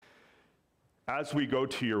As we go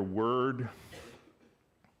to your word,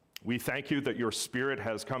 we thank you that your Spirit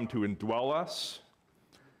has come to indwell us,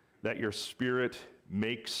 that your Spirit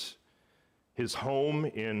makes his home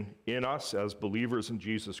in us as believers in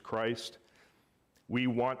Jesus Christ. We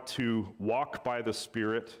want to walk by the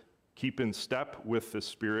Spirit, keep in step with the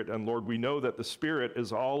Spirit, and Lord, we know that the Spirit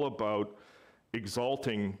is all about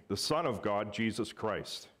exalting the Son of God, Jesus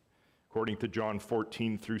Christ. According to John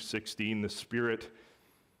 14 through 16, the Spirit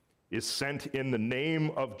is sent in the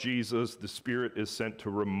name of Jesus. The Spirit is sent to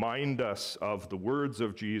remind us of the words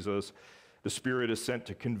of Jesus. The Spirit is sent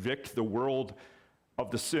to convict the world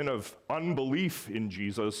of the sin of unbelief in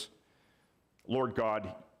Jesus. Lord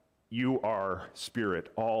God, you are Spirit,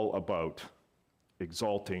 all about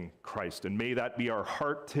exalting Christ. And may that be our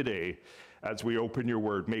heart today as we open your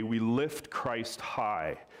word. May we lift Christ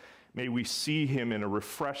high. May we see him in a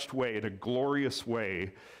refreshed way, in a glorious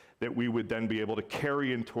way, that we would then be able to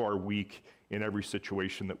carry into our week in every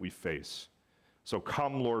situation that we face. So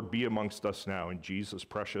come, Lord, be amongst us now in Jesus'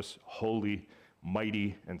 precious, holy,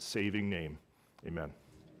 mighty, and saving name. Amen.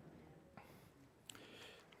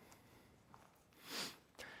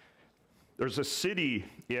 There's a city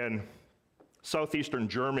in southeastern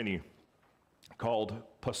Germany called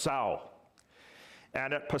Passau.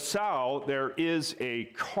 And at Passau, there is a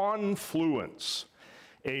confluence,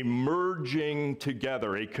 a merging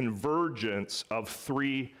together, a convergence of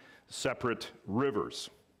three separate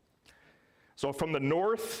rivers. So from the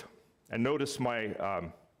north, and notice my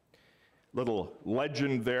little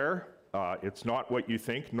legend there, it's not what you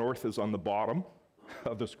think. North is on the bottom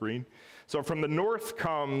of the screen. So from the north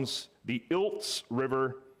comes the Ilz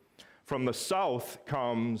River, from the south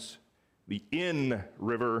comes the Inn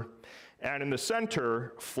River, and in the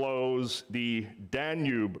center flows the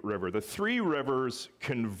Danube River. The three rivers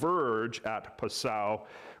converge at Passau,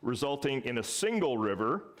 resulting in a single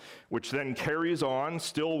river, which then carries on,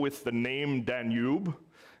 still with the name Danube,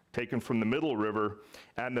 taken from the middle river,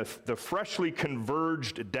 and the freshly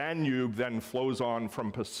converged Danube then flows on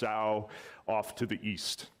from Passau off to the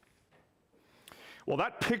east. Well,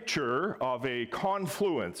 that picture of a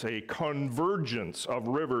confluence, a convergence of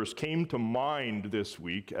rivers came to mind this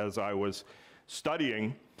week as I was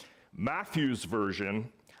studying Matthew's version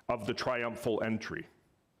of the triumphal entry.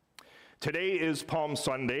 Today is Palm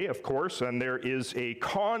Sunday, of course, and there is a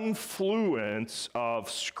confluence of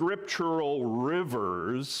scriptural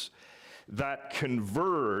rivers that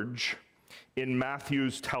converge in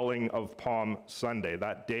Matthew's telling of Palm Sunday,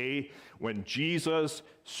 that day when Jesus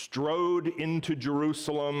strode into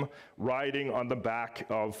Jerusalem riding on the back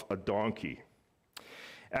of a donkey.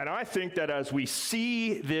 And I think that as we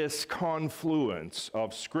see this confluence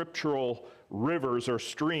of scriptural rivers or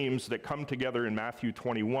streams that come together in Matthew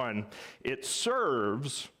 21, it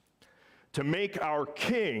serves to make our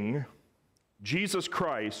King, Jesus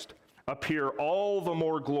Christ, appear all the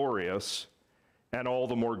more glorious and all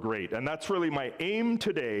the more great. And that's really my aim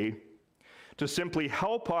today, to simply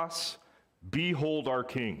help us behold our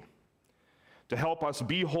King, to help us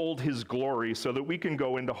behold his glory so that we can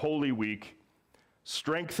go into Holy Week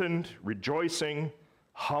strengthened, rejoicing,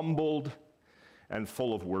 humbled, and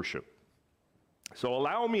full of worship. So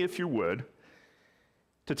allow me, if you would,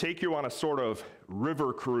 to take you on a sort of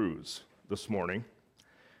river cruise this morning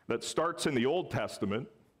that starts in the Old Testament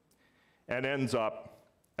and ends up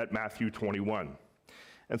at Matthew 21.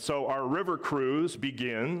 And so our river cruise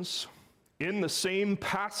begins in the same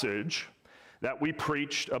passage that we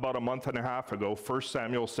preached about a month and a half ago, 1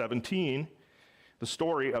 Samuel 17, the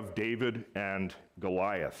story of David and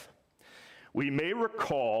Goliath. We may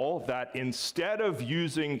recall that instead of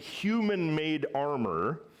using human-made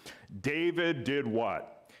armor, David did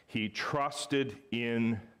what? He trusted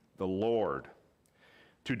in the Lord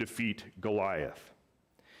to defeat Goliath.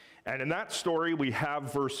 And in that story, we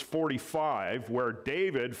have verse 45, where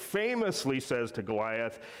David famously says to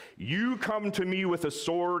Goliath, "You come to me with a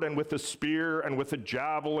sword and with a spear and with a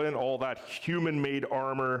javelin, all that human-made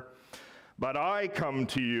armor, but I come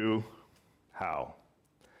to you," how?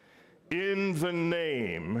 "In the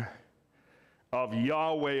name of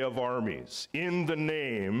Yahweh of armies, in the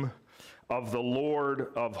name of the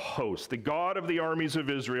Lord of hosts, the God of the armies of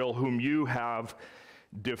Israel, whom you have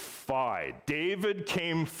defied." David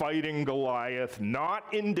came fighting Goliath,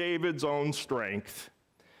 not in David's own strength,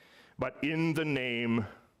 but in the name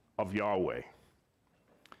of Yahweh.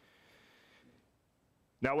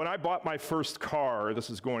 Now, when I bought my first car, this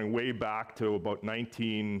is going way back to about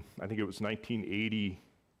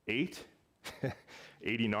 1988,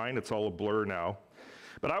 89, it's all a blur now.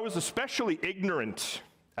 But I was especially ignorant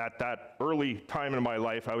at that early time in my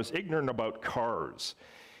life. I was ignorant about cars.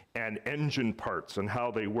 and engine parts and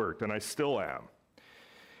how they worked, and I still am.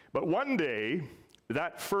 But one day,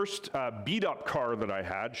 that first beat-up car that I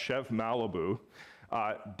had, Chev Malibu,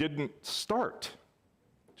 didn't start.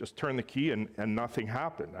 Just turned the key and nothing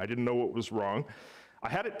happened. I didn't know what was wrong. I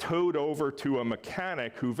had it towed over to a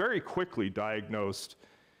mechanic who very quickly diagnosed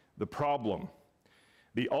the problem.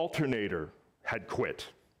 The alternator had quit.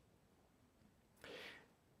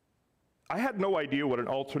 I had no idea what an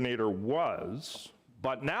alternator was,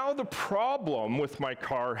 but now the problem with my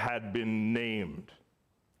car had been named.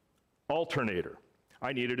 Alternator.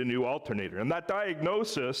 I needed a new alternator. And that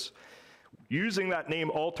diagnosis, using that name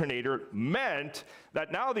alternator, meant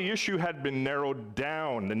that now the issue had been narrowed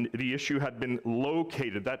down, and the issue had been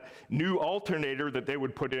located. That new alternator that they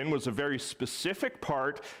would put in was a very specific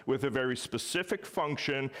part with a very specific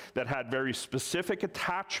function that had very specific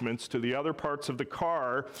attachments to the other parts of the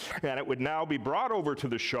car, and it would now be brought over to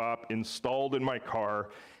the shop, installed in my car,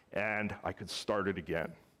 and I could start it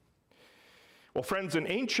again. Well, friends, in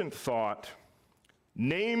ancient thought,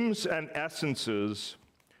 names and essences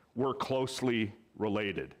were closely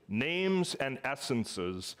related. Names and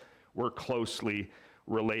essences were closely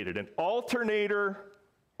related. An alternator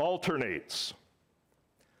alternates.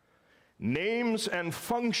 Names and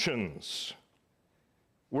functions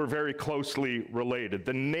were very closely related.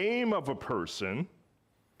 The name of a person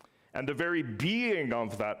and the very being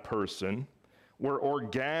of that person were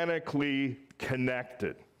organically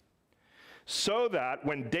connected. So that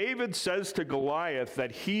when David says to Goliath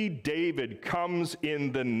that he, David, comes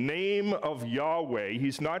in the name of Yahweh,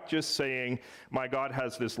 he's not just saying, my God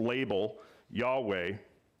has this label, Yahweh.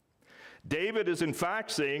 David is in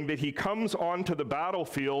fact saying that he comes onto the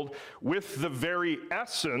battlefield with the very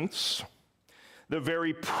essence, the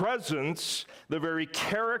very presence, the very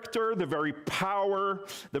character, the very power,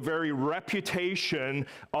 the very reputation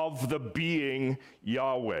of the being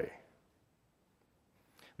Yahweh.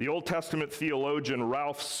 The Old Testament theologian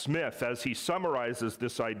Ralph Smith, as he summarizes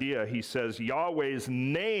this idea, he says, Yahweh's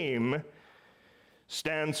name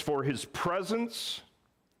stands for his presence,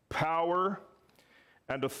 power,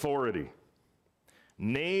 and authority.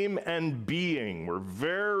 Name and being were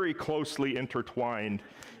very closely intertwined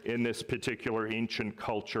in this particular ancient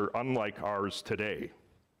culture, unlike ours today.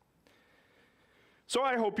 So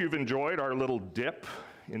I hope you've enjoyed our little dip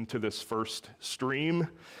into this first stream,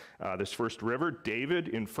 this first river, David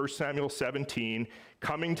in 1 Samuel 17,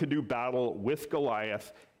 coming to do battle with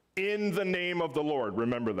Goliath in the name of the Lord.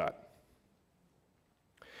 Remember that.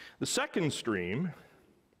 The second stream,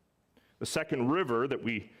 the second river that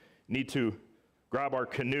we need to grab our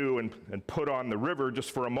canoe and put on the river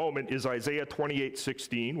just for a moment is Isaiah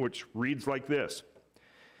 28:16, which reads like this.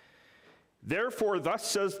 Therefore, thus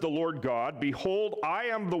says the Lord God, behold, I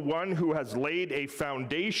am the one who has laid a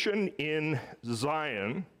foundation in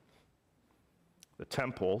Zion, the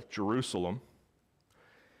temple, Jerusalem,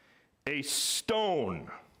 a stone,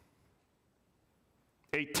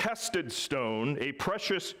 a tested stone, a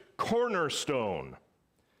precious cornerstone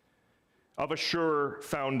of a sure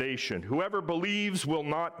foundation. Whoever believes will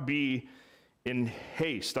not be in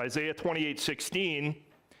haste. Isaiah 28:16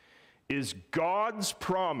 is God's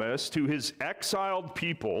promise to his exiled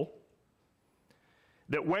people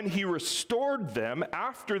that when he restored them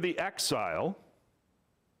after the exile,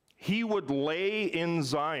 he would lay in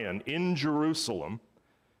Zion, in Jerusalem,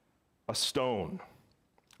 a stone,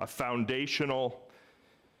 a foundational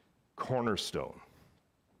cornerstone.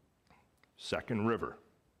 Second river.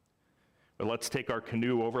 But let's take our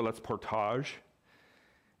canoe over, let's portage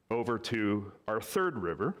over to our third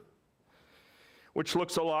river, which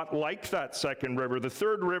looks a lot like that second river. The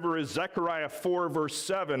third river is Zechariah 4, verse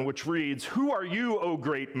 7, which reads, Who are you, O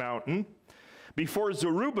great mountain? Before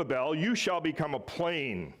Zerubbabel you shall become a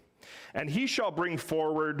plain, and he shall bring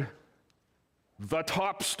forward the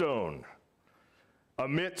top stone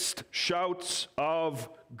amidst shouts of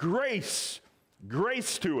grace,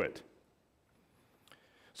 grace to it.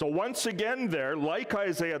 So once again there, like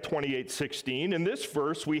Isaiah 28:16, in this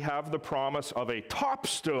verse we have the promise of a top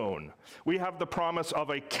stone. We have the promise of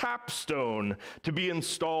a capstone to be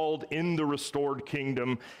installed in the restored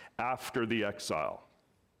kingdom after the exile.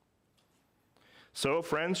 So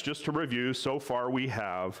friends, just to review, so far we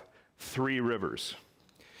have three rivers.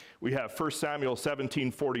 We have 1 Samuel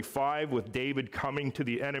 17:45 with David coming to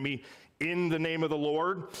the enemy in the name of the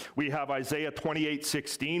Lord. We have Isaiah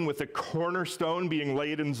 28:16 with the cornerstone being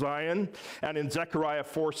laid in Zion. And in Zechariah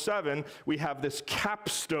 4:7, we have this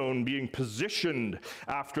capstone being positioned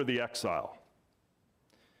after the exile.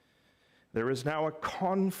 There is now a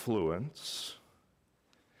confluence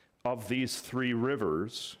of these three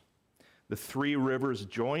rivers. The three rivers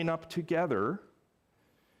join up together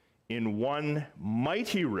in one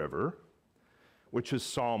mighty river, which is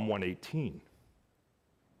Psalm 118.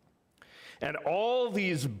 And all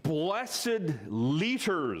these blessed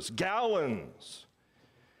liters, gallons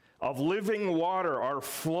of living water are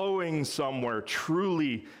flowing somewhere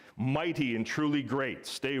truly mighty and truly great.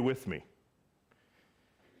 Stay with me.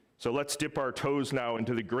 So let's dip our toes now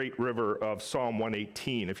into the great river of Psalm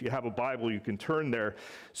 118. If you have a Bible, you can turn there.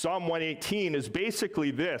 Psalm 118 is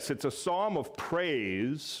basically this. It's a psalm of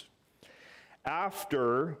praise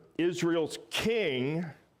after Israel's king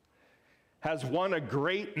has won a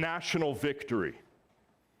great national victory.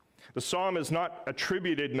 The psalm is not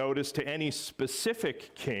attributed, notice, to any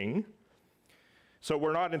specific king, so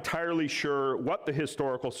we're not entirely sure what the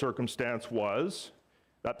historical circumstance was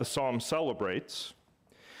that the psalm celebrates.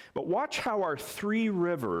 But watch how our three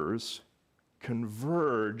rivers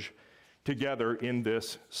converge together in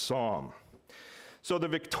this psalm. So the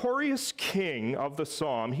victorious king of the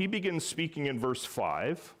psalm, he begins speaking in verse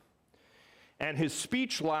 5, and his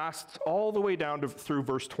speech lasts all the way down through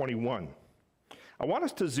verse 21. I want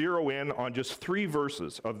us to zero in on just three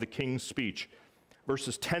verses of the king's speech,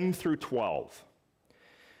 verses 10 through 12,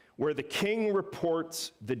 where the king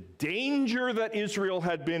reports the danger that Israel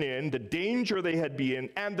had been in, the danger they had been in,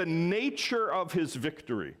 and the nature of his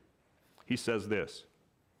victory. He says this: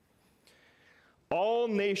 all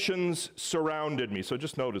nations surrounded me. So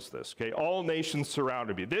just notice this, okay? All nations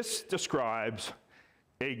surrounded me. This describes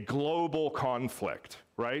a global conflict,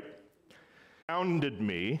 right? Surrounded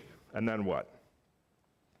me, and then what?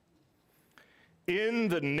 In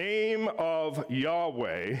the name of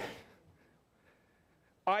Yahweh,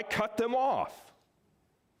 I cut them off.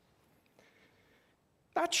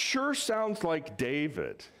 That sure sounds like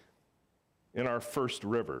David in our first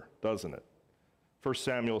river, doesn't it? 1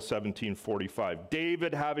 Samuel 17:45.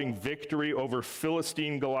 David having victory over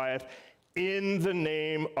Philistine Goliath in the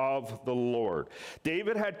name of the Lord.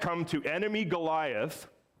 David had come to enemy Goliath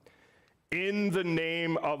in the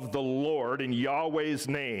name of the Lord, in Yahweh's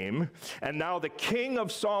name, and now the king of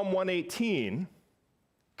Psalm 118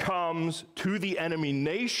 comes to the enemy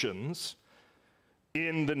nations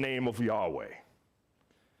in the name of Yahweh.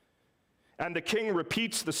 And the king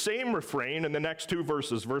repeats the same refrain in the next two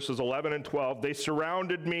verses, verses 11 and 12. They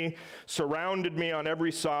surrounded me on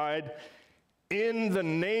every side. In the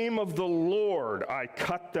name of the Lord, I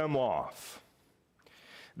cut them off.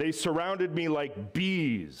 They surrounded me like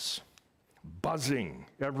bees, buzzing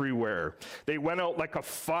everywhere. They went out like a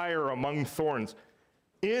fire among thorns.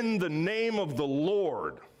 In the name of the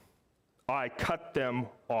Lord, I cut them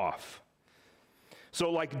off. So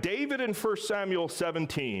like David in 1 Samuel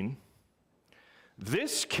 17,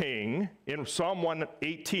 this king in Psalm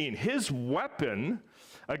 118, his weapon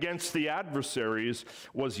against the adversaries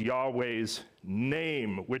was Yahweh's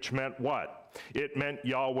name, which meant what? It meant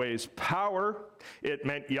Yahweh's power, it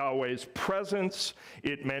meant Yahweh's presence,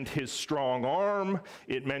 it meant his strong arm,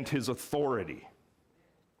 it meant his authority.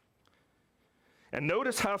 And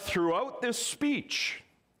notice how throughout this speech,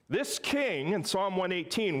 this king in Psalm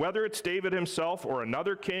 118, whether it's David himself or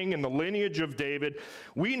another king in the lineage of David,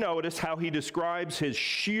 we notice how he describes his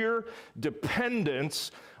sheer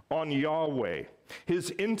dependence on Yahweh,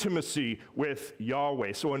 his intimacy with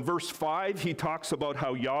Yahweh. So in verse 5, he talks about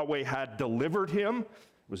how Yahweh had delivered him. It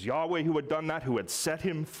was Yahweh who had done that, who had set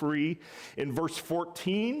him free. In verse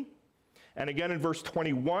 14, and again in verse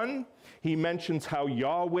 21, he mentions how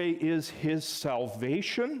Yahweh is his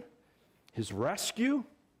salvation, his rescue.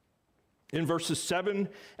 In verses 7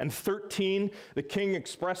 and 13, the king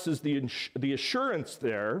expresses the assurance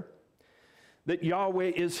there that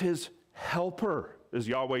Yahweh is his helper. Is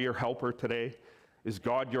Yahweh your helper today? Is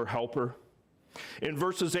God your helper? In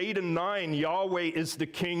verses 8 and 9, Yahweh is the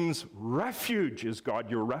king's refuge. Is God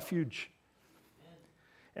your refuge?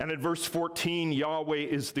 And in verse 14, Yahweh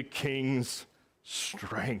is the king's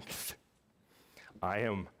strength. I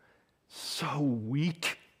am so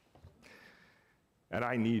weak, and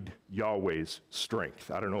I need Yahweh's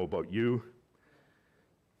strength. I don't know about you.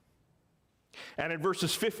 And in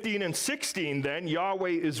verses 15 and 16, then,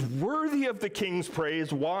 Yahweh is worthy of the king's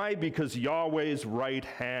praise. Why? Because Yahweh's right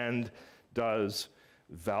hand does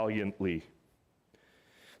valiantly.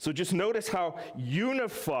 So just notice how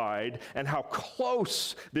unified and how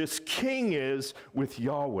close this king is with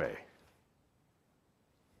Yahweh.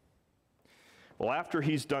 Well, after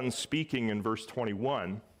he's done speaking in verse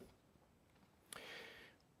 21,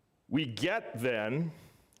 we get then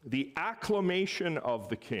the acclamation of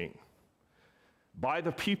the king by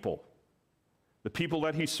the people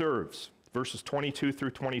that he serves, verses 22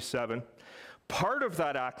 through 27. Part of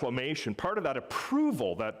that acclamation, part of that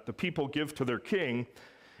approval that the people give to their king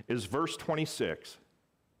is verse 26.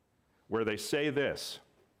 where they say this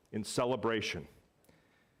in celebration: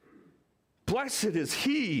 "Blessed is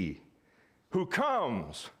he who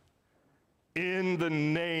comes in the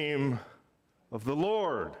name of the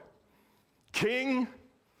Lord." King,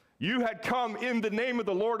 you had come in the name of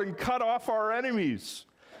the Lord and cut off our enemies.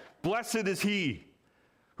 Blessed is he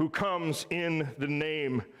who comes in the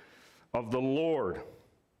name of the Lord.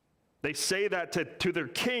 They say that to their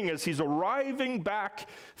king as he's arriving back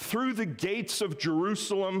through the gates of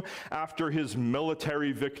Jerusalem after his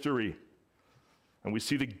military victory. And we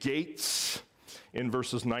see the gates in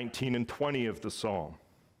verses 19 and 20 of the psalm.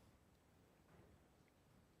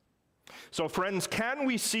 So friends, can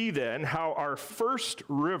we see then how our first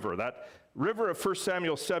river, that river of 1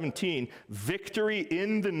 Samuel 17, victory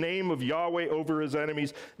in the name of Yahweh over his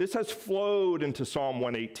enemies, this has flowed into Psalm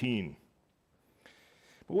 118.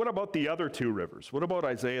 But what about the other two rivers? What about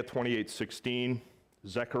Isaiah 28:16,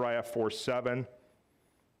 Zechariah 4:7,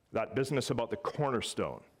 that business about the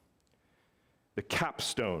cornerstone, the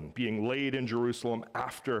capstone being laid in Jerusalem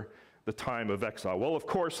after the time of exile? Well, of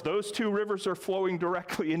course, those two rivers are flowing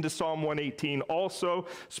directly into Psalm 118 also,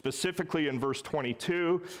 specifically in verse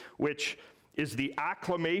 22, which is the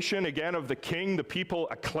acclamation again of the king, the people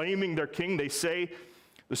acclaiming their king. They say,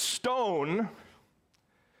 the stone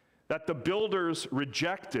that the builders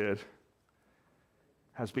rejected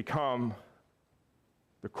has become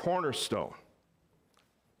the cornerstone.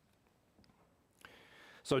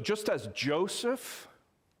 So just as Joseph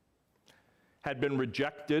had been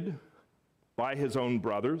rejected by his own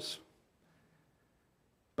brothers,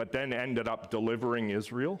 but then ended up delivering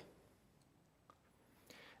Israel,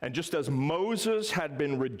 and just as Moses had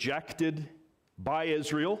been rejected by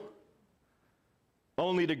Israel,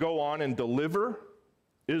 only to go on and deliver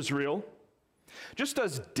Israel, just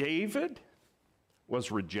as David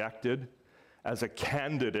was rejected as a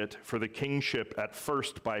candidate for the kingship at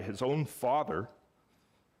first by his own father,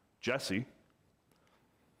 Jesse,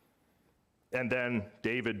 and then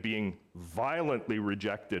David being violently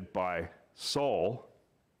rejected by Saul,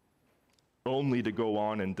 only to go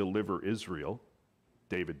on and deliver Israel,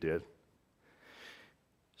 David did.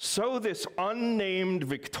 So this unnamed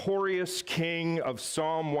victorious king of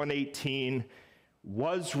Psalm 118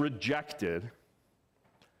 was rejected,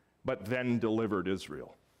 but then delivered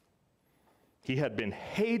Israel. He had been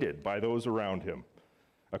hated by those around him,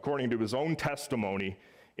 according to his own testimony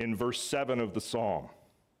in verse 7 of the psalm.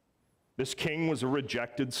 This king was a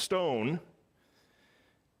rejected stone,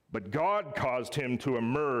 but God caused him to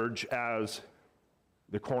emerge as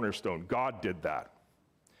the cornerstone. God did that.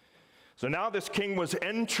 So now this king was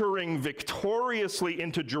entering victoriously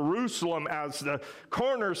into Jerusalem as the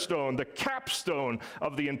cornerstone, the capstone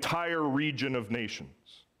of the entire region of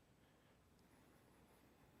nations.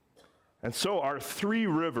 And so our three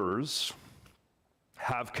rivers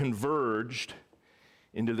have converged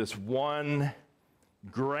into this one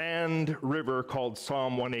grand river called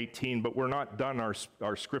Psalm 118, but we're not done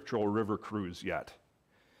our scriptural river cruise yet.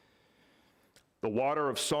 The water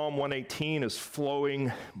of Psalm 118 is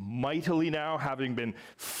flowing mightily now, having been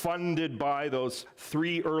funded by those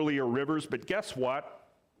three earlier rivers. But guess what?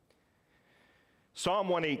 Psalm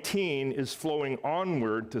 118 is flowing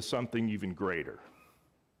onward to something even greater.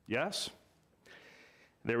 Yes?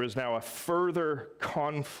 There is now a further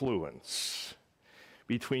confluence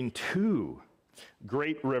between two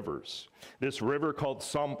great rivers. This river called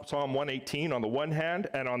Psalm 118 on the one hand,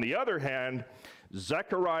 and on the other hand,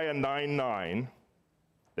 Zechariah 9:9,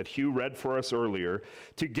 that Hugh read for us earlier.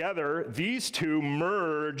 Together, these two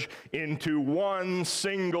merge into one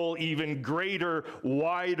single, even greater,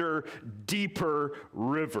 wider, deeper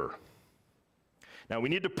river. Now, we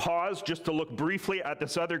need to pause just to look briefly at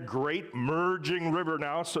this other great merging river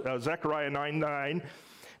now, Zechariah 9:9.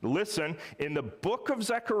 Listen, in the book of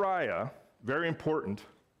Zechariah, very important,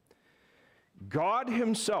 God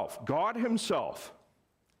himself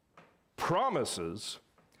promises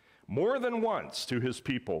more than once to his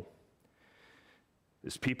people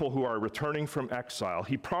who are returning from exile.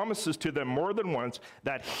 He promises to them more than once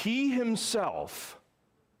that he himself,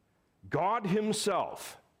 God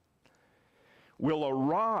himself, will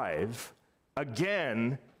arrive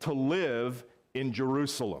again to live in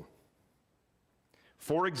Jerusalem.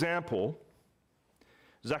 For example,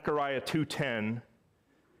 Zechariah 2:10,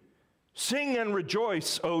 "Sing and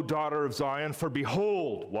rejoice, O daughter of Zion, for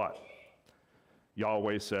behold," what?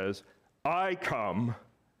 Yahweh says, "I come,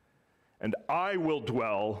 and I will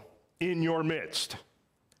dwell in your midst,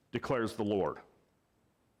 declares the Lord."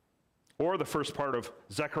 Or the first part of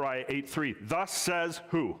Zechariah 8:3, "Thus says"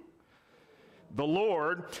 who? "The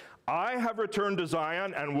Lord, I have returned to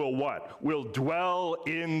Zion and will" what? "Will dwell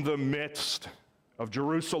in the midst of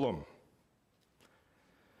Jerusalem."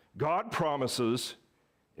 God promises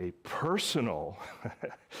a personal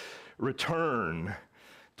return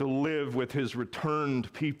to live with his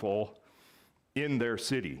returned people in their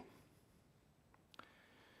city.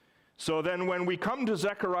 So then when we come to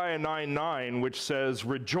Zechariah 9:9, which says,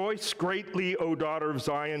 "Rejoice greatly, O daughter of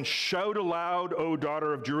Zion, shout aloud, O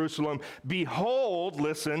daughter of Jerusalem. Behold,"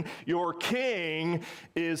 listen, "your king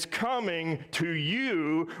is coming to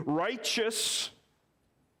you, righteous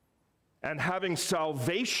and having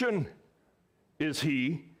salvation is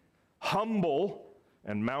he, humble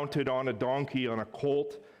and mounted on a donkey, on a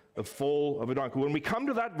colt, the foal of a donkey." When we come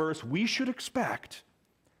to that verse, we should expect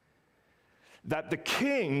that the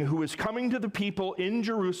king who is coming to the people in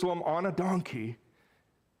Jerusalem on a donkey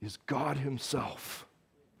is God himself,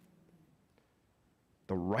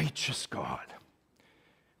 the righteous God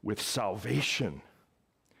with salvation,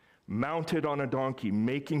 mounted on a donkey,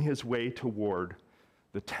 making his way toward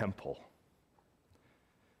the temple.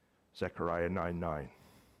 Zechariah 9:9.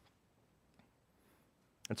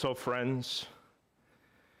 And so, friends,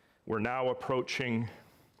 we're now approaching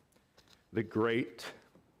the great,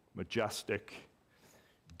 majestic,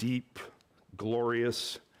 deep,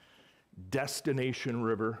 glorious destination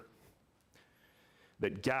river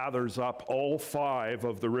that gathers up all 5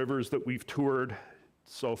 of the rivers that we've toured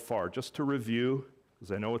so far. Just to review,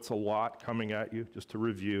 because I know it's a lot coming at you, just to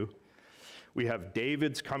review. We have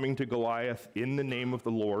David's coming to Goliath in the name of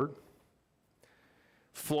the Lord,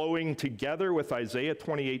 flowing together with Isaiah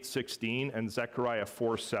 28:16 and Zechariah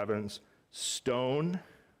 4:7's stone.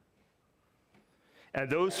 And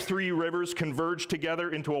those 3 rivers converge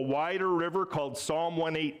together into a wider river called Psalm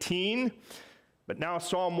 118. But now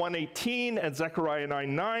Psalm 118 and Zechariah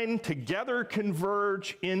 9:9 together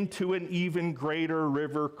converge into an even greater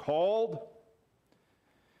river called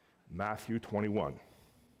Matthew 21.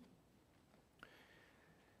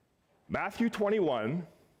 Matthew 21,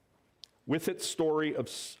 with its story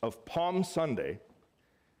of Palm Sunday,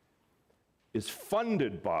 is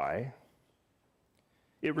funded by,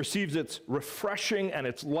 it receives its refreshing and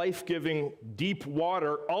its life-giving deep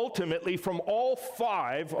water ultimately from all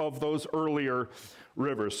 5 of those earlier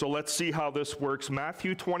rivers. So let's see how this works.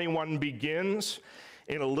 Matthew 21 begins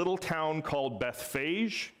in a little town called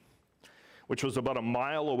Bethphage, which was about a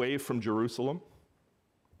mile away from Jerusalem.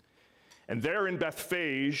 And there in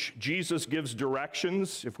Bethphage, Jesus gives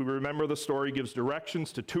directions, if we remember the story, gives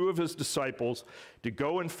directions to 2 of his disciples to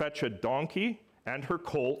go and fetch a donkey and her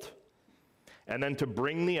colt, and then to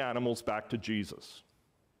bring the animals back to Jesus.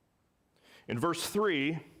 In verse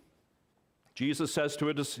 3, Jesus says to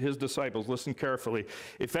his disciples, listen carefully,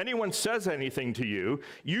 "If anyone says anything to you,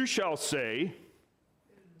 you shall say,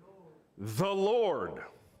 'The Lord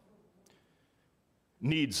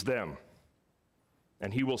needs them,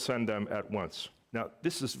 and he will send them at once.'" Now,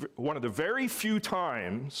 this is one of the very few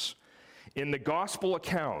times in the gospel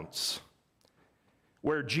accounts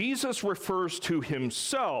where Jesus refers to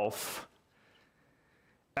himself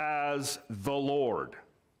as the Lord.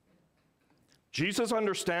 Jesus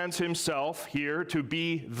understands himself here to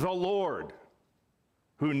be the Lord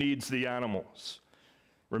who needs the animals.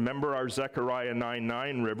 Remember our Zechariah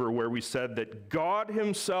 9:9 river where we said that God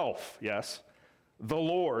himself, yes, the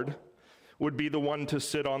Lord, would be the one to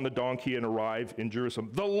sit on the donkey and arrive in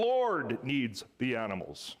Jerusalem. The Lord needs the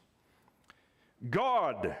animals.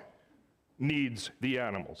 God needs the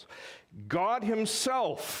animals. God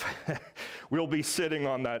himself will be sitting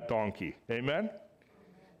on that donkey. Amen?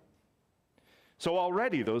 So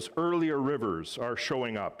already those earlier rivers are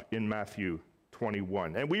showing up in Matthew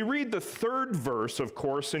 21. And we read the 3rd verse, of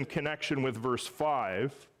course, in connection with verse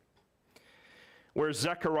 5, where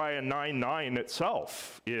Zechariah 9:9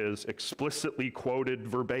 itself is explicitly quoted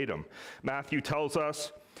verbatim. Matthew tells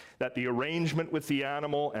us that the arrangement with the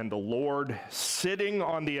animal and the Lord sitting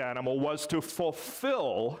on the animal was to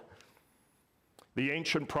fulfill the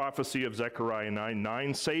ancient prophecy of Zechariah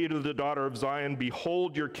 9:9. "Say to the daughter of Zion,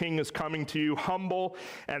 behold, your king is coming to you, humble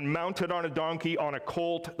and mounted on a donkey, on a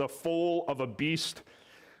colt, the foal of a beast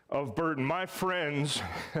of burden." My friends,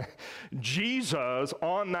 Jesus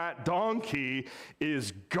on that donkey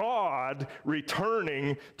is God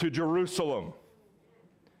returning to Jerusalem.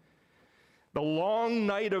 The long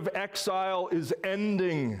night of exile is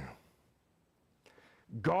ending.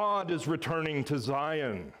 God is returning to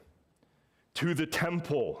Zion, to the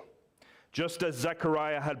temple, just as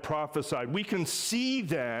Zechariah had prophesied. We can see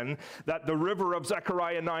then that the river of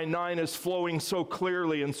Zechariah 9:9 is flowing so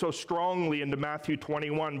clearly and so strongly into Matthew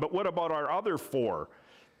 21. But what about our other 4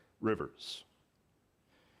 rivers?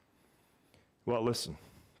 Well, listen.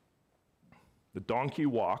 The donkey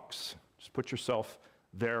walks. Just put yourself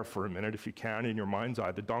there for a minute if you can in your mind's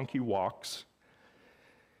eye. The donkey walks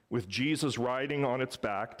with Jesus riding on its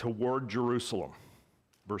back toward Jerusalem,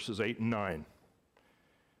 verses 8 and 9.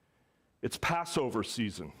 It's Passover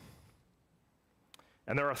season,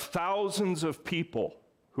 and there are thousands of people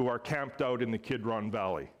who are camped out in the Kidron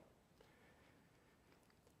Valley.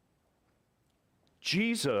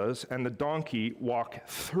 Jesus and the donkey walk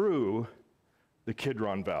through the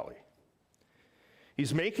Kidron Valley.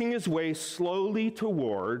 He's making his way slowly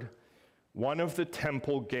toward one of the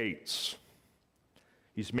temple gates.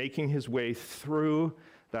 He's making his way through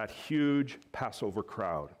that huge Passover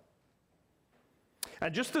crowd.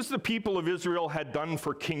 And just as the people of Israel had done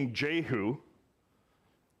for King Jehu,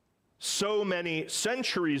 so many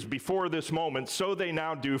centuries before this moment, so they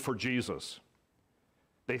now do for Jesus.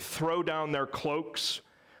 They throw down their cloaks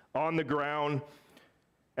on the ground.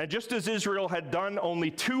 And just as Israel had done only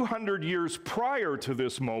 200 years prior to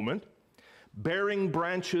this moment, bearing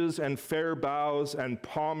branches and fair boughs and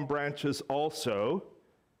palm branches also,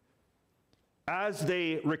 as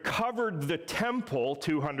they recovered the temple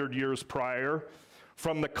 200 years prior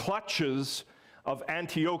from the clutches of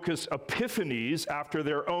Antiochus Epiphanes after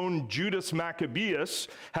their own Judas Maccabeus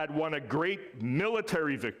had won a great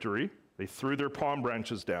military victory, they threw their palm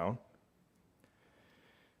branches down.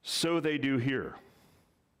 So they do here.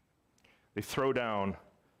 They throw down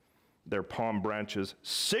their palm branches,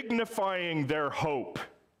 signifying their hope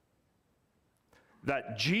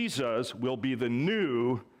that Jesus will be the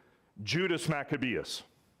new Judas Maccabeus,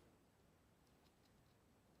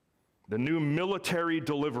 the new military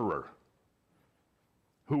deliverer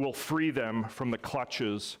who will free them from the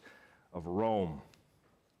clutches of Rome.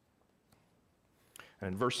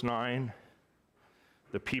 And in verse 9,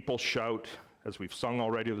 the people shout, as we've sung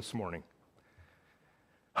already this morning,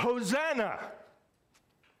 Hosanna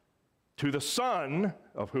to the Son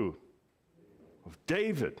of who? Of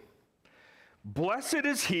David. Blessed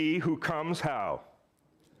is he who comes how?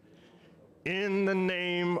 In the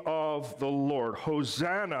name of the Lord.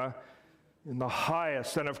 Hosanna in the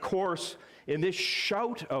highest. And of course, in this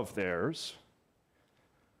shout of theirs,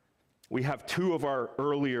 we have two of our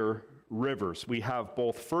earlier rivers. We have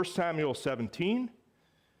both 1 Samuel 17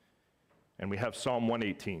 and we have Psalm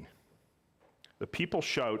 118. The people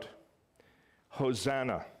shout,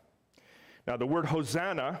 Hosanna. Now the word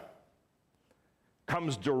Hosanna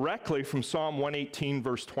comes directly from Psalm 118,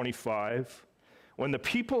 verse 25. When the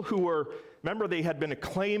people who were, remember they had been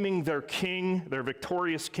acclaiming their king, their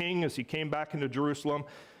victorious king as he came back into Jerusalem,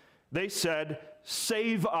 they said,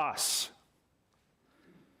 save us.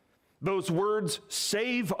 Those words,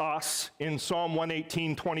 save us, in Psalm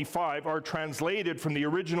 118:25 are translated from the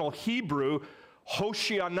original Hebrew,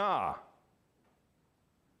 Hoshiana.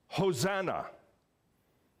 Hosanna.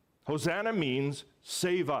 Hosanna means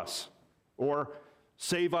save us, or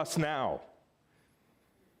save us now.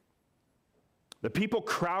 The people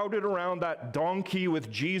crowded around that donkey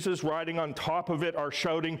with Jesus riding on top of it are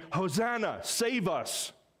shouting, Hosanna, save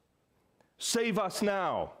us. Save us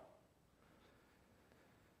now.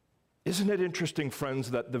 Isn't it interesting, friends,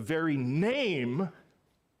 that the very name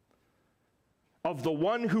of the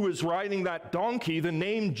one who is riding that donkey, the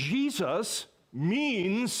name Jesus,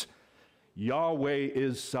 means Yahweh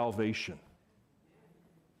is salvation.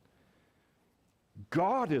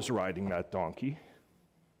 God is riding that donkey.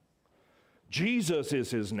 Jesus is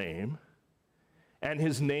his name, and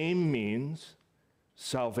his name means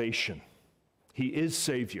salvation. He is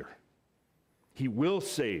Savior. He will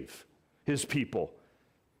save his people,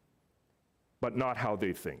 but not how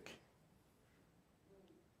they think.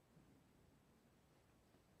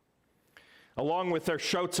 Along with their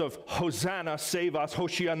shouts of Hosanna, save us,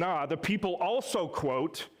 Hoshiana, the people also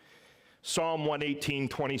quote Psalm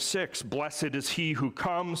 118:26, blessed is he who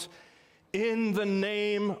comes in the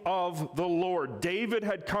name of the Lord. David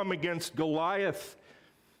had come against Goliath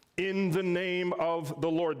in the name of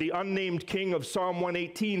the Lord. The unnamed king of Psalm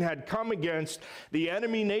 118 had come against the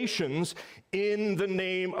enemy nations in the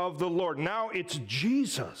name of the Lord. Now it's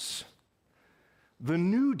Jesus, the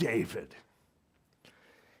new David.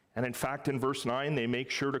 And in fact, in verse 9, they make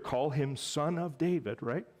sure to call him Son of David,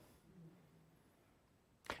 right?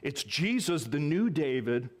 It's Jesus, the new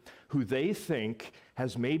David, who they think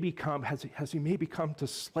has maybe come to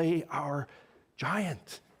slay our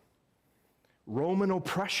giant. Roman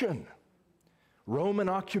oppression, Roman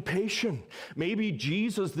occupation. Maybe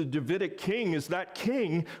Jesus, the Davidic king, is that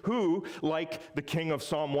king who, like the king of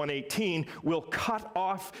Psalm 118, will cut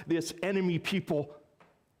off this enemy people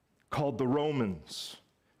called the Romans,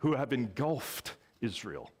 who have engulfed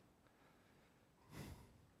Israel.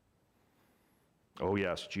 Oh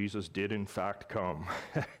yes, Jesus did in fact come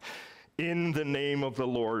in the name of the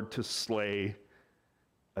Lord to slay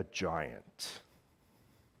a giant.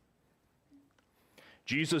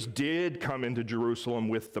 Jesus did come into Jerusalem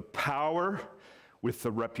with the power, with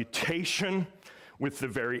the reputation, with the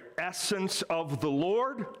very essence of the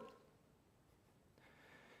Lord.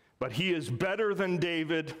 But he is better than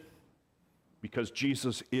David because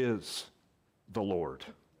Jesus is the Lord,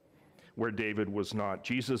 where David was not.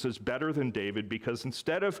 Jesus is better than David because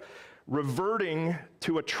instead of reverting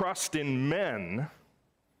to a trust in men,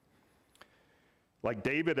 like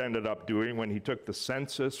David ended up doing when he took the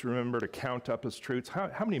census, remember, to count up his troops.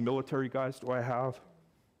 How many military guys do I have?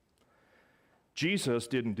 Jesus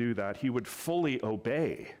didn't do that. He would fully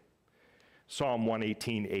obey Psalm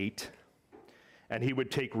 118:8, and he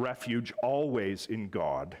would take refuge always in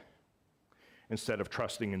God instead of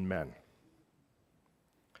trusting in men.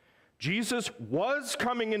 Jesus was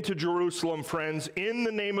coming into Jerusalem, friends, in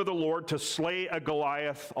the name of the Lord to slay a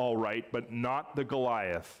Goliath, all right, but not the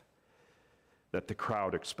Goliath that the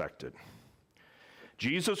crowd expected.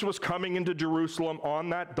 Jesus was coming into Jerusalem on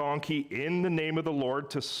that donkey in the name of the Lord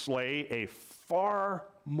to slay a far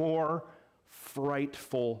more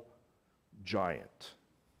frightful giant.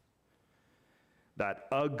 That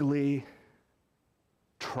ugly,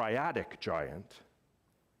 triadic giant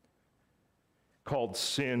called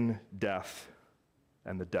sin, death,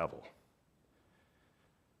 and the devil,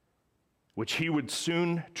 which he would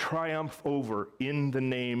soon triumph over in the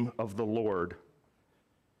name of the Lord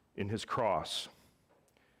in his cross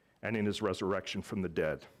and in his resurrection from the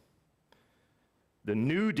dead. The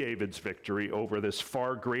new David's victory over this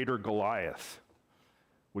far greater Goliath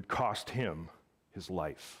would cost him his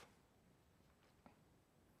life.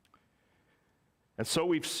 And so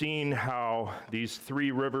we've seen how these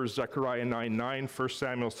three rivers, Zechariah 9:9, 1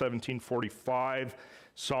 Samuel 17:45,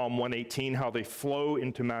 Psalm 118, how they flow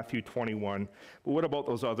into Matthew 21. But what about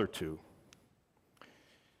those other two?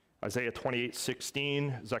 Isaiah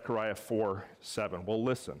 28:16, Zechariah 4:7. Well,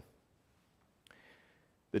 listen.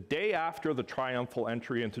 The day after the triumphal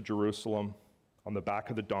entry into Jerusalem on the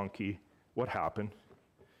back of the donkey, what happened?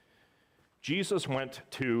 Jesus went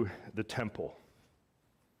to the temple.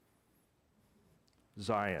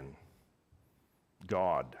 Zion,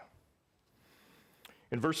 God.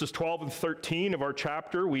 In verses 12 and 13 of our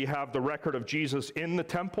chapter, we have the record of Jesus in the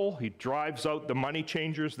temple. He drives out the money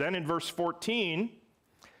changers. Then in verse 14,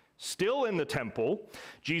 still in the temple,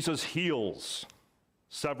 Jesus heals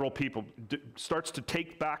several people, starts to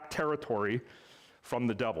take back territory from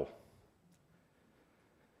the devil.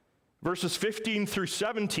 Verses 15 through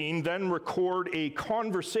 17 then record a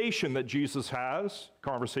conversation that Jesus has.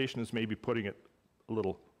 Conversation is maybe putting it a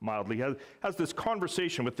little mildly. He has this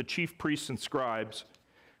conversation with the chief priests and scribes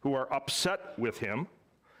who are upset with him.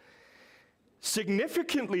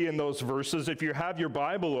 Significantly in those verses, if you have your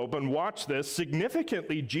Bible open, watch this.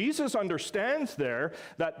 Significantly, Jesus understands there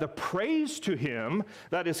that the praise to him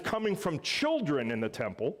that is coming from children in the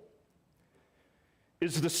temple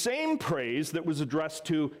is the same praise that was addressed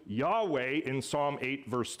to Yahweh in Psalm 8,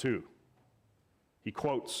 verse 2. He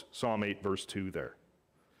quotes Psalm 8, verse 2 there.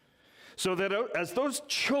 So that as those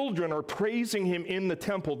children are praising him in the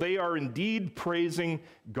temple, they are indeed praising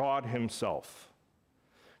God himself.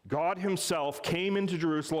 God himself came into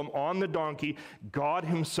Jerusalem on the donkey. God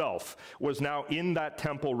himself was now in that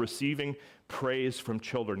temple receiving praise from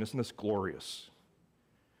children. Isn't this glorious?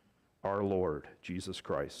 Our Lord, Jesus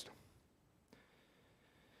Christ.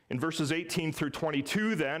 In verses 18 through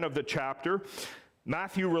 22 then of the chapter,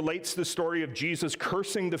 Matthew relates the story of Jesus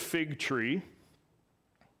cursing the fig tree.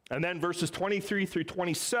 And then verses 23 through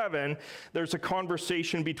 27, there's a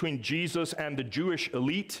conversation between Jesus and the Jewish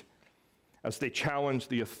elite as they challenge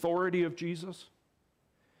the authority of Jesus.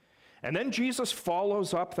 And then Jesus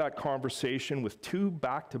follows up that conversation with two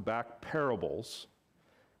back-to-back parables,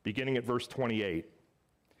 beginning at verse 28.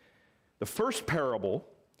 The first parable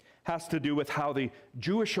has to do with how the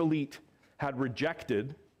Jewish elite had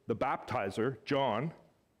rejected the baptizer, John.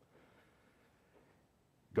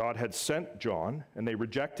 God had sent John, and they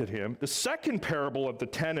rejected him. The second parable of the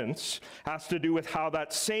tenants has to do with how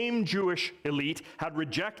that same Jewish elite had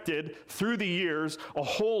rejected, through the years, a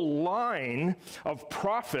whole line of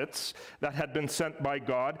prophets that had been sent by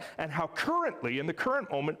God, and how currently, in the current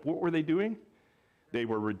moment, what were they doing? They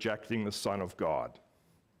were rejecting the Son of God.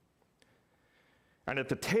 And at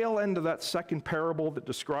the tail end of that second parable that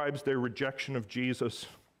describes their rejection of Jesus,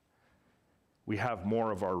 we have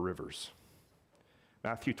more of our rivers.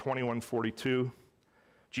 Matthew 21:42,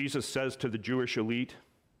 Jesus says to the Jewish elite,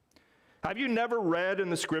 "Have you never read in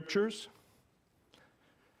the scriptures?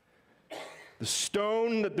 The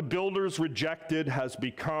stone that the builders rejected has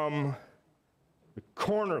become the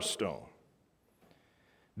cornerstone.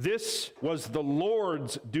 This was the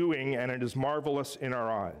Lord's doing, and it is marvelous in our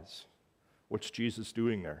eyes." What's Jesus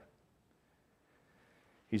doing there?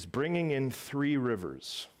 He's bringing in three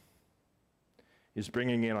rivers. He's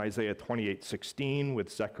bringing in Isaiah 28:16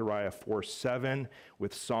 with Zechariah 4:7,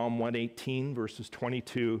 with Psalm 118, verses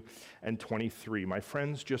 22 and 23. My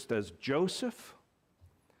friends, just as Joseph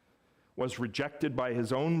was rejected by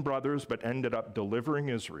his own brothers but ended up delivering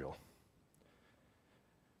Israel,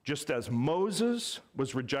 just as Moses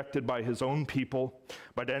was rejected by his own people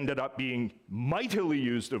but ended up being mightily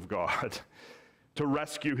used of God to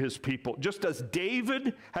rescue his people, just as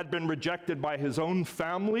David had been rejected by his own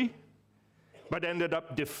family but ended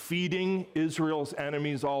up defeating Israel's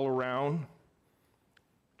enemies all around,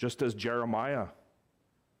 just as Jeremiah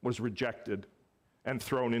was rejected and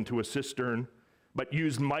thrown into a cistern, but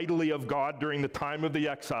used mightily of God during the time of the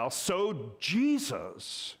exile, so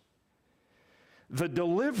Jesus, the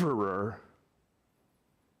deliverer,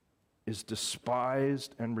 is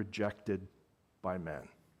despised and rejected by men.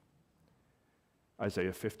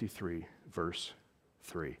 Isaiah 53, verse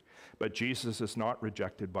 3. But Jesus is not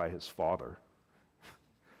rejected by his Father.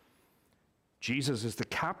 Jesus is the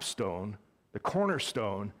capstone, the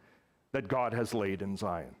cornerstone that God has laid in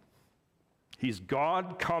Zion. He's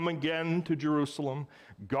God come again to Jerusalem,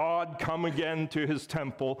 God come again to his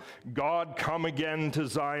temple, God come again to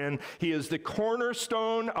Zion. He is the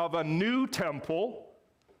cornerstone of a new temple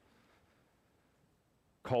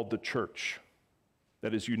called the church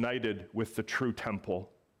that is united with the true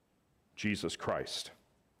temple, Jesus Christ.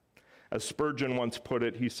 As Spurgeon once put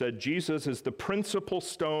it, he said, Jesus is the principal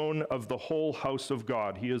stone of the whole house of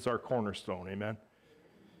God. He is our cornerstone, amen?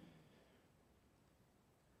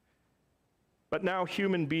 But now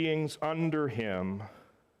human beings under him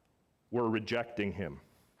were rejecting him,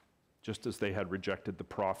 just as they had rejected the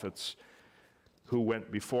prophets who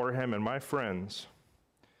went before him. And my friends,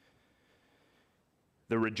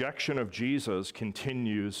 the rejection of Jesus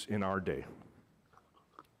continues in our day.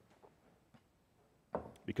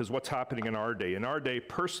 Because what's happening in our day? In our day,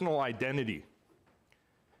 personal identity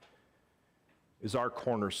is our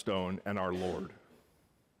cornerstone and our Lord.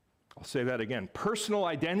 I'll say that again. Personal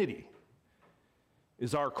identity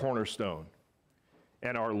is our cornerstone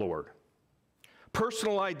and our Lord.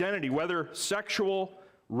 Personal identity, whether sexual,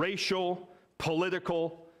 racial,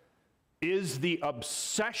 political, is the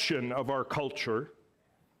obsession of our culture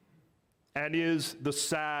and is the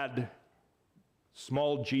sad,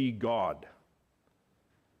 small g God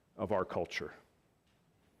of our culture.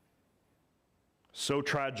 So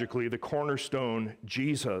tragically, the cornerstone,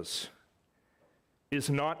 Jesus, is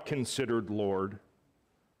not considered Lord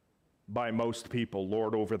by most people,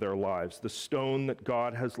 Lord over their lives. The stone that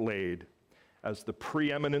God has laid as the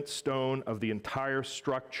preeminent stone of the entire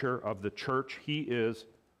structure of the church, he is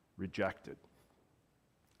rejected.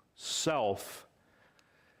 Self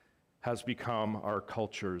has become our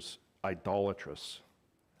culture's idolatrous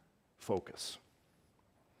focus.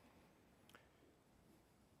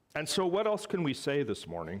 And so what else can we say this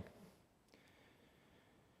morning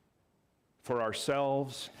for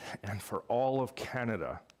ourselves and for all of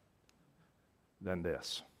Canada than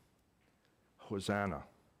this? Hosanna.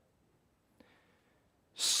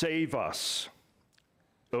 Save us,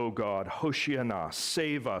 O God. Hoshiana,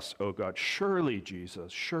 save us, O God. Surely,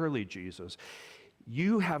 Jesus,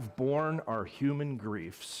 you have borne our human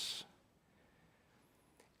griefs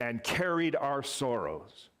and carried our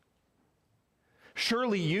sorrows.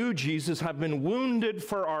 Surely you, Jesus, have been wounded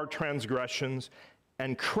for our transgressions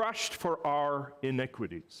and crushed for our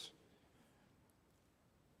iniquities.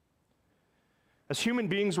 As human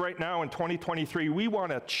beings right now in 2023, we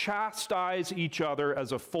want to chastise each other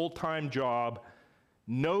as a full-time job.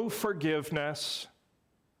 No forgiveness.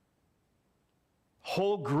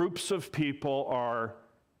 Whole groups of people are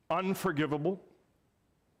unforgivable.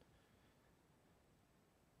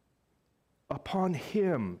 Upon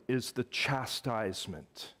him is the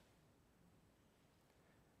chastisement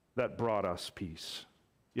that brought us peace.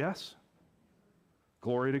 Yes?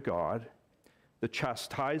 Glory to God. The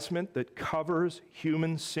chastisement that covers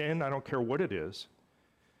human sin, I don't care what it is,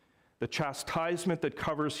 the chastisement that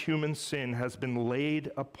covers human sin has been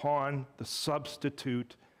laid upon the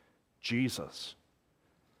substitute, Jesus.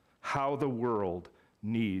 How the world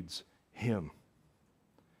needs him.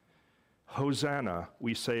 Hosanna,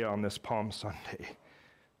 we say on this Palm Sunday.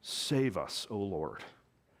 Save us, O Lord.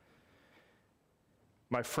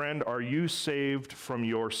 My friend, are you saved from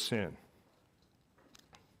your sin?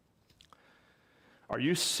 Are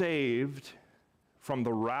you saved from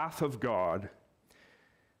the wrath of God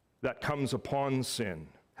that comes upon sin?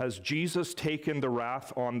 Has Jesus taken the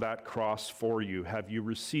wrath on that cross for you? Have you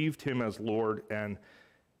received him as Lord and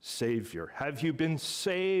Savior? Have you been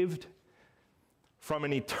saved from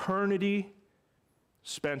an eternity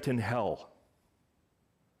spent in hell.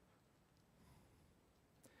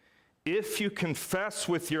 If you confess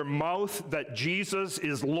with your mouth that Jesus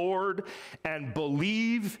is Lord and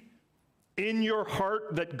believe in your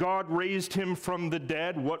heart that God raised him from the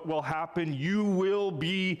dead, what will happen? You will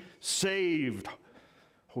be saved.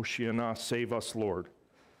 Hoshiana, save us, Lord.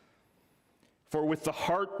 For with the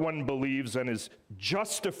heart one believes and is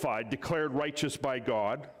justified, declared righteous by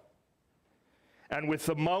God, and with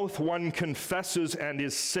the mouth one confesses and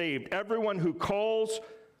is saved. Everyone who calls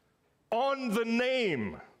on the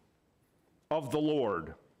name of the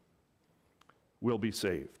Lord will be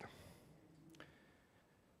saved.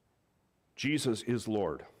 Jesus is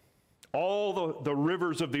Lord. All the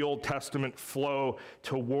rivers of the Old Testament flow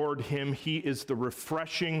toward him. He is the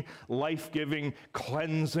refreshing, life-giving,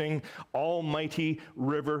 cleansing, almighty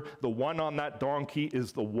river. The one on that donkey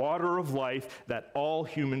is the water of life that all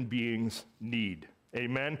human beings need.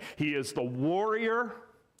 Amen. He is the warrior,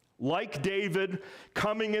 like David,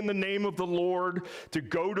 coming in the name of the Lord to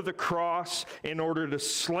go to the cross in order to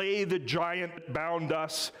slay the giant that bound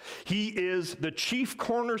us. He is the chief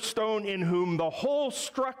cornerstone in whom the whole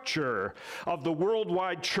structure of the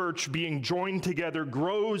worldwide church being joined together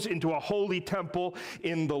grows into a holy temple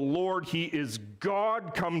in the Lord. He is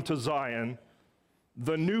God come to Zion,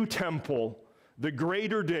 the new temple, the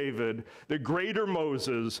greater David, the greater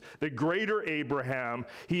Moses, the greater Abraham.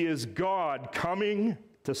 He is God coming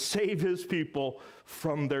to save his people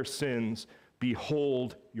from their sins.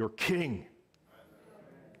 Behold your King.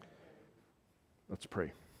 Let's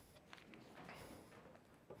pray.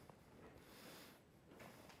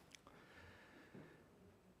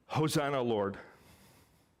 Hosanna, Lord.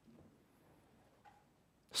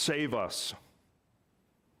 Save us.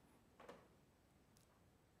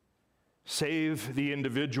 Save the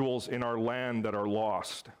individuals in our land that are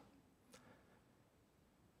lost.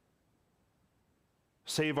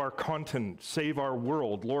 Save our continent, save our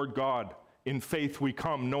world. Lord God, in faith we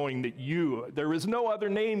come, knowing that there is no other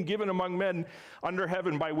name given among men under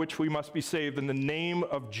heaven by which we must be saved in the name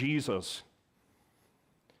of Jesus.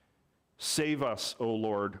 Save us, O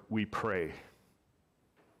Lord, we pray.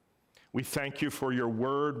 We thank you for your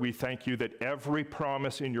word. We thank you that every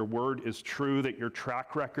promise in your word is true, that your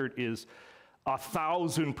track record is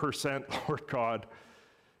 1,000%, Lord God.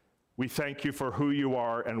 We thank you for who you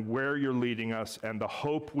are and where you're leading us and the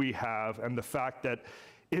hope we have and the fact that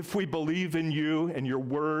if we believe in you and your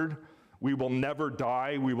word, we will never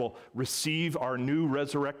die. We will receive our new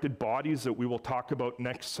resurrected bodies that we will talk about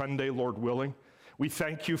next Sunday, Lord willing. We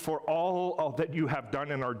thank you for all that you have done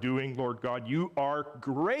and are doing, Lord God. You are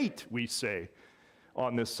great, we say,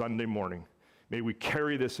 on this Sunday morning. May we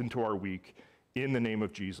carry this into our week. In the name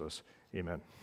of Jesus, amen.